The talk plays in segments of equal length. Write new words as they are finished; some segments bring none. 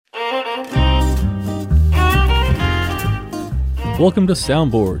Welcome to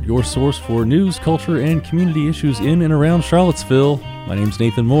Soundboard, your source for news, culture, and community issues in and around Charlottesville. My name's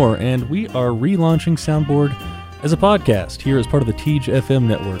Nathan Moore, and we are relaunching Soundboard as a podcast here as part of the Teej FM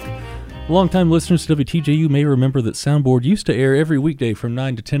network. Longtime listeners to WTJU may remember that Soundboard used to air every weekday from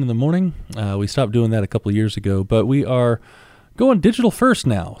 9 to 10 in the morning. We stopped doing that a couple of years ago, but we are going digital first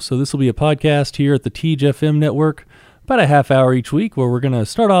now. So this will be a podcast here at the Teej FM network, about a half hour each week, where we're going to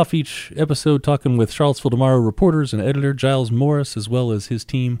start off each episode talking with Charlottesville Tomorrow reporters and editor Giles Morris, as well as his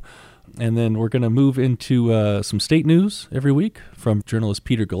team. And then we're going to move into some state news every week from journalist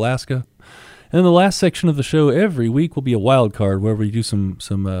Peter Galaska. And then the last section of the show every week will be a wild card, where we do some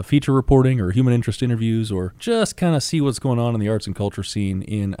feature reporting or human interest interviews, or just kind of see what's going on in the arts and culture scene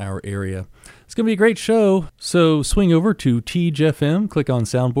in our area. It's going to be a great show, so swing over to Teej FM, click on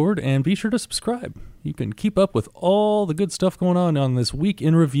Soundboard, and be sure to subscribe. You can keep up with all the good stuff going on this Week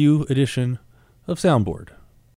in Review edition of Soundboard.